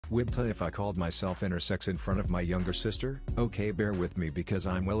WIBTA if I called myself intersex in front of my younger sister? Okay, bear with me because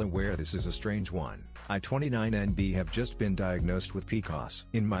I'm well aware this is a strange one. I 29NB have just been diagnosed with PCOS.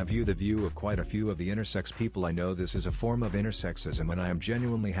 In my view, the view of quite a few of the intersex people I know, this is a form of intersexism, and I am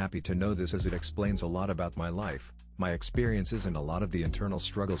genuinely happy to know this as it explains a lot about my life, my experiences, and a lot of the internal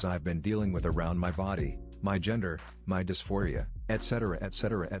struggles I've been dealing with around my body, my gender, my dysphoria, etc,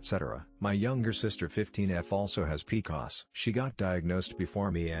 etc, etc. My younger sister 15F also has PCOS. She got diagnosed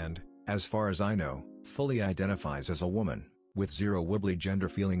before me and, as far as I know, fully identifies as a woman, with zero wibbly gender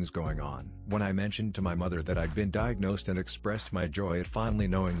feelings going on. When I mentioned to my mother that I'd been diagnosed and expressed my joy at finally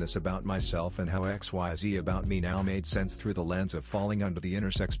knowing this about myself and how XYZ about me now made sense through the lens of falling under the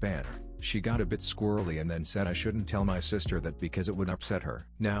intersex banner, she got a bit squirrely and then said I shouldn't tell my sister that because it would upset her.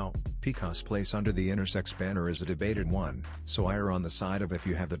 Now, PCOS place under the intersex banner is a debated one, so I err on the side of if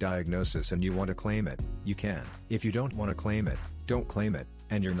you have the diagnosis and you want to claim it, you can. If you don't want to claim it, don't claim it,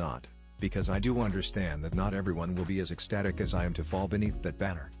 and you're not. Because I do understand that not everyone will be as ecstatic as I am to fall beneath that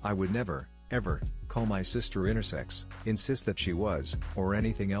banner. I would never, ever, call my sister intersex, insist that she was, or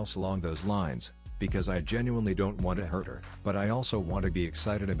anything else along those lines, because I genuinely don't want to hurt her. But I also want to be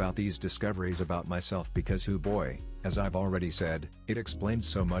excited about these discoveries about myself because oh boy, as I've already said, it explains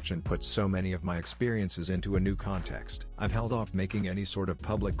so much and puts so many of my experiences into a new context. I've held off making any sort of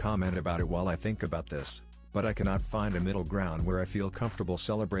public comment about it while I think about this, but I cannot find a middle ground where I feel comfortable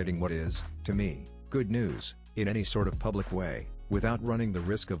celebrating what is, to me, good news, in any sort of public way, without running the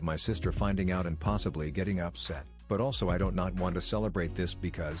risk of my sister finding out and possibly getting upset. But also I don't not want to celebrate this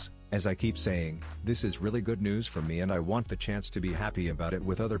because, as I keep saying, this is really good news for me and I want the chance to be happy about it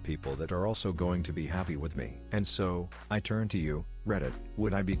with other people that are also going to be happy with me. And so, I turn to you, Reddit.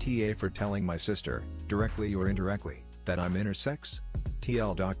 Would I be TA for telling my sister, directly or indirectly, that I'm intersex?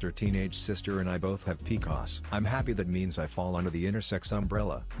 TL Dr. Teenage sister and I both have PCOS. I'm happy that means I fall under the intersex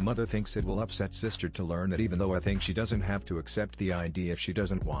umbrella. Mother thinks it will upset sister to learn that even though I think she doesn't have to accept the ID if she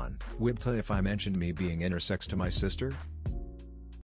doesn't want. WIBTA if I mentioned me being intersex to my sister?